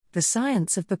The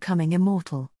science of becoming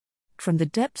immortal. From the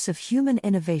depths of human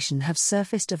innovation have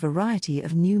surfaced a variety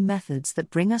of new methods that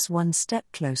bring us one step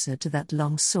closer to that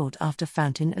long sought after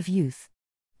fountain of youth.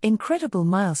 Incredible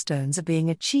milestones are being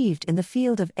achieved in the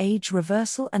field of age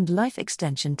reversal and life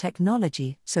extension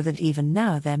technology, so that even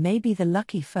now there may be the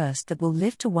lucky first that will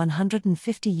live to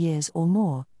 150 years or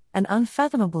more, an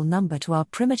unfathomable number to our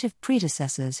primitive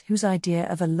predecessors whose idea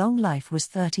of a long life was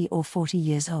 30 or 40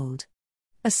 years old.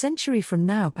 A century from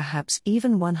now, perhaps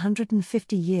even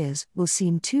 150 years, will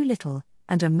seem too little,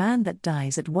 and a man that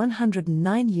dies at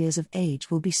 109 years of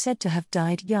age will be said to have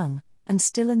died young, and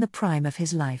still in the prime of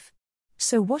his life.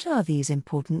 So what are these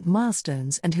important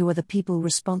milestones and who are the people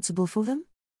responsible for them?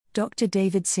 Dr.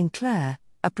 David Sinclair,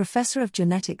 a professor of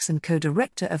genetics and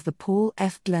co-director of the Paul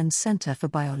F. Glenn Center for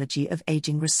Biology of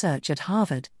Aging Research at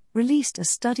Harvard, released a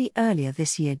study earlier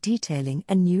this year detailing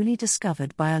a newly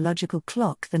discovered biological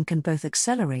clock that can both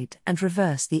accelerate and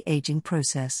reverse the aging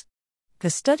process. The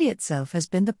study itself has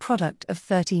been the product of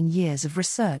 13 years of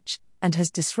research, and has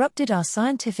disrupted our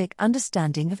scientific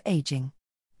understanding of aging.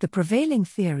 The prevailing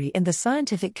theory in the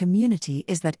scientific community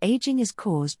is that aging is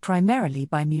caused primarily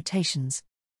by mutations.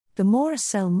 The more a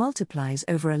cell multiplies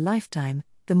over a lifetime,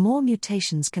 the more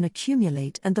mutations can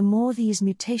accumulate, and the more these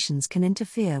mutations can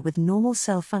interfere with normal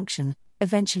cell function,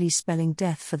 eventually spelling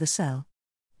death for the cell.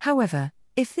 However,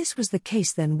 if this was the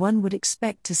case, then one would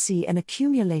expect to see an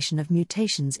accumulation of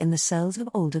mutations in the cells of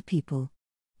older people.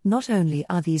 Not only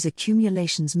are these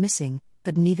accumulations missing,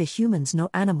 but neither humans nor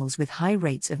animals with high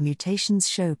rates of mutations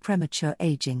show premature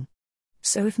aging.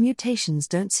 So if mutations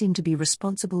don't seem to be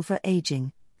responsible for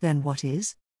aging, then what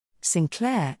is?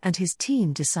 Sinclair and his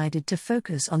team decided to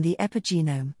focus on the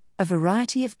epigenome, a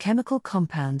variety of chemical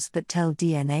compounds that tell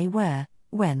DNA where,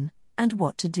 when, and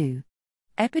what to do.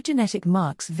 Epigenetic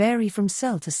marks vary from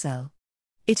cell to cell.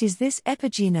 It is this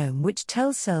epigenome which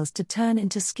tells cells to turn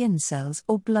into skin cells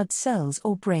or blood cells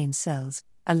or brain cells,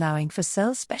 allowing for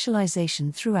cell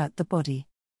specialization throughout the body.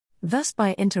 Thus,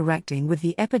 by interacting with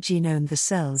the epigenome, the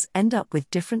cells end up with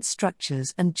different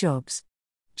structures and jobs.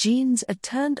 Genes are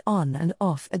turned on and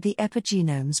off at the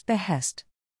epigenome's behest.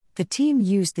 The team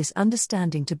used this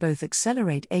understanding to both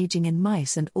accelerate aging in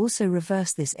mice and also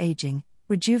reverse this aging,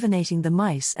 rejuvenating the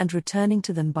mice and returning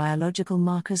to them biological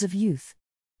markers of youth.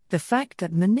 The fact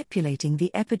that manipulating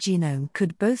the epigenome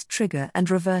could both trigger and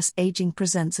reverse aging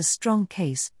presents a strong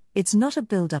case. It's not a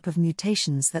buildup of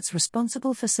mutations that's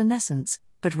responsible for senescence,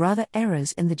 but rather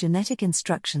errors in the genetic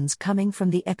instructions coming from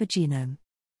the epigenome.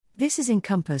 This is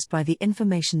encompassed by the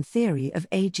information theory of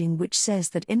aging, which says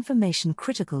that information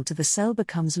critical to the cell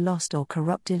becomes lost or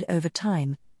corrupted over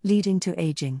time, leading to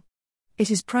aging.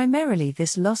 It is primarily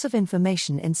this loss of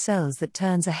information in cells that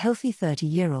turns a healthy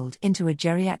 30-year-old into a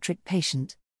geriatric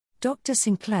patient. Dr.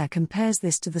 Sinclair compares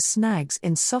this to the snags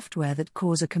in software that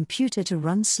cause a computer to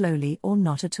run slowly or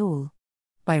not at all.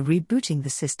 By rebooting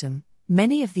the system,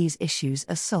 many of these issues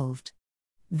are solved.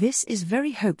 This is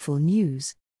very hopeful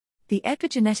news. The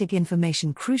epigenetic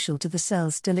information crucial to the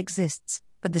cell still exists,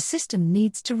 but the system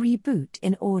needs to reboot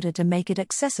in order to make it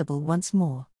accessible once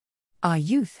more. Our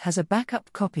youth has a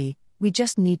backup copy, we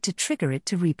just need to trigger it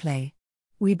to replay.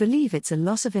 We believe it's a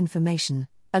loss of information,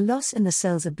 a loss in the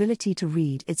cell's ability to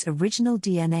read its original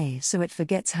DNA so it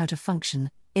forgets how to function,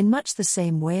 in much the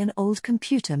same way an old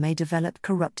computer may develop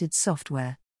corrupted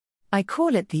software. I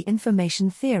call it the information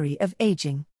theory of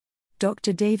aging.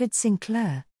 Dr. David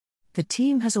Sinclair. The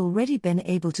team has already been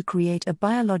able to create a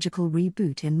biological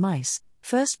reboot in mice,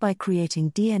 first by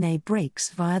creating DNA breaks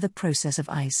via the process of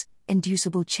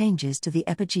ICE-inducible changes to the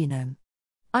epigenome.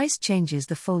 ICE changes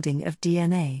the folding of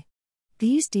DNA.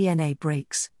 These DNA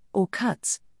breaks, or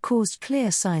cuts, caused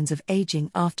clear signs of aging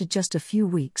after just a few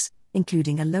weeks,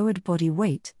 including a lowered body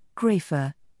weight, gray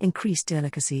fur, increased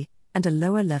delicacy, and a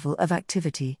lower level of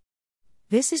activity.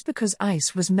 This is because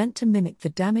ICE was meant to mimic the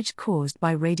damage caused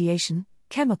by radiation,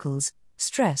 chemicals,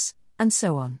 stress, and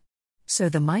so on. So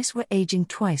the mice were aging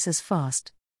twice as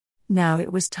fast. Now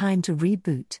it was time to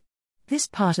reboot. This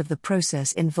part of the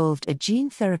process involved a gene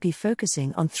therapy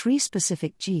focusing on 3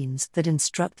 specific genes that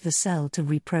instruct the cell to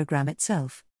reprogram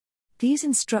itself. These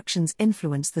instructions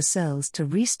influence the cells to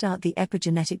restart the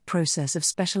epigenetic process of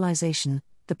specialization,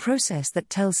 the process that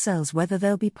tells cells whether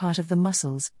they'll be part of the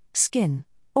muscles, skin,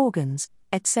 organs,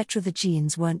 etc. The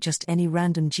genes weren't just any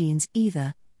random genes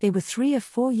either. They were 3 of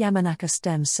 4 Yamanaka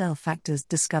stem cell factors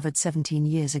discovered 17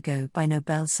 years ago by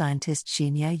Nobel scientist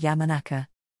Shinya Yamanaka.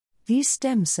 These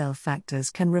stem cell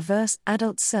factors can reverse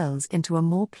adult cells into a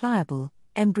more pliable,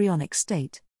 embryonic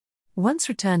state. Once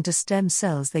returned to stem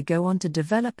cells, they go on to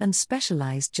develop and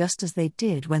specialize just as they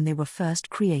did when they were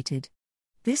first created.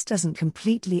 This doesn't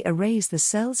completely erase the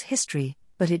cell's history,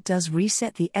 but it does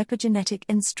reset the epigenetic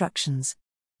instructions.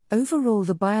 Overall,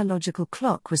 the biological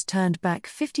clock was turned back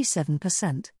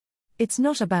 57%. It's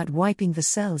not about wiping the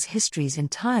cell's histories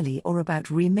entirely or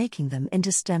about remaking them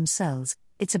into stem cells,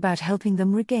 it's about helping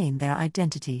them regain their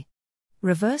identity.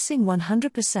 Reversing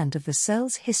 100% of the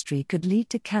cell's history could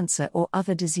lead to cancer or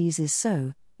other diseases,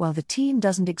 so, while the team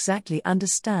doesn't exactly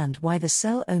understand why the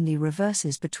cell only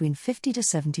reverses between 50 to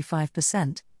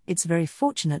 75%, it's very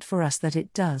fortunate for us that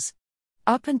it does.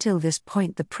 Up until this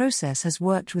point, the process has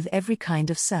worked with every kind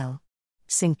of cell.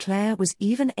 Sinclair was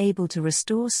even able to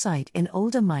restore sight in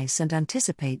older mice and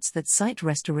anticipates that sight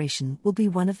restoration will be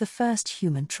one of the first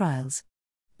human trials.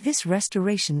 This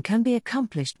restoration can be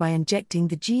accomplished by injecting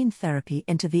the gene therapy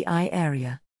into the eye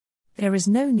area. There is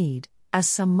no need, as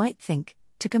some might think,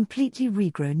 to completely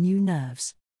regrow new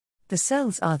nerves. The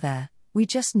cells are there, we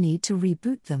just need to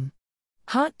reboot them.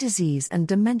 Heart disease and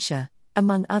dementia,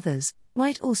 among others,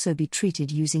 might also be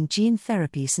treated using gene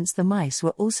therapy, since the mice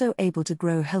were also able to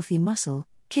grow healthy muscle,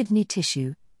 kidney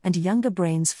tissue, and younger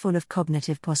brains full of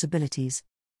cognitive possibilities.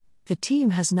 The team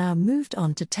has now moved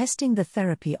on to testing the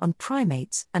therapy on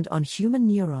primates and on human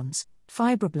neurons,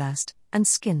 fibroblast, and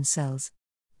skin cells.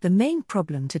 The main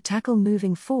problem to tackle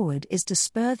moving forward is to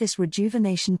spur this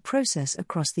rejuvenation process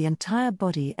across the entire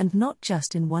body and not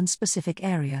just in one specific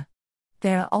area.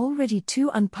 There are already 2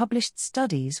 unpublished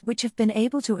studies which have been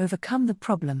able to overcome the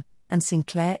problem, and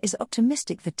Sinclair is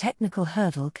optimistic the technical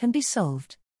hurdle can be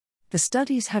solved. The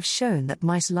studies have shown that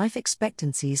mice life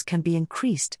expectancies can be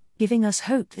increased, giving us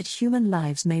hope that human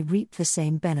lives may reap the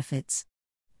same benefits.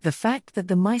 The fact that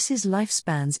the mice's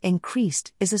lifespans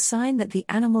increased is a sign that the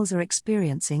animals are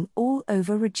experiencing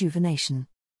all-over rejuvenation.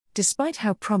 Despite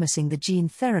how promising the gene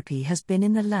therapy has been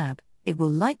in the lab, it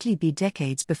will likely be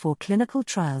decades before clinical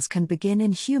trials can begin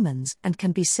in humans and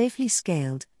can be safely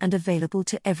scaled and available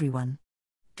to everyone.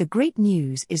 The great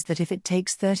news is that if it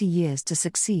takes 30 years to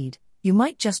succeed, you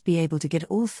might just be able to get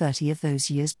all 30 of those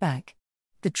years back.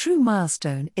 The true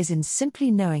milestone is in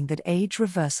simply knowing that age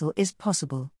reversal is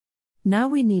possible. Now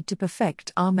we need to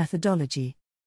perfect our methodology.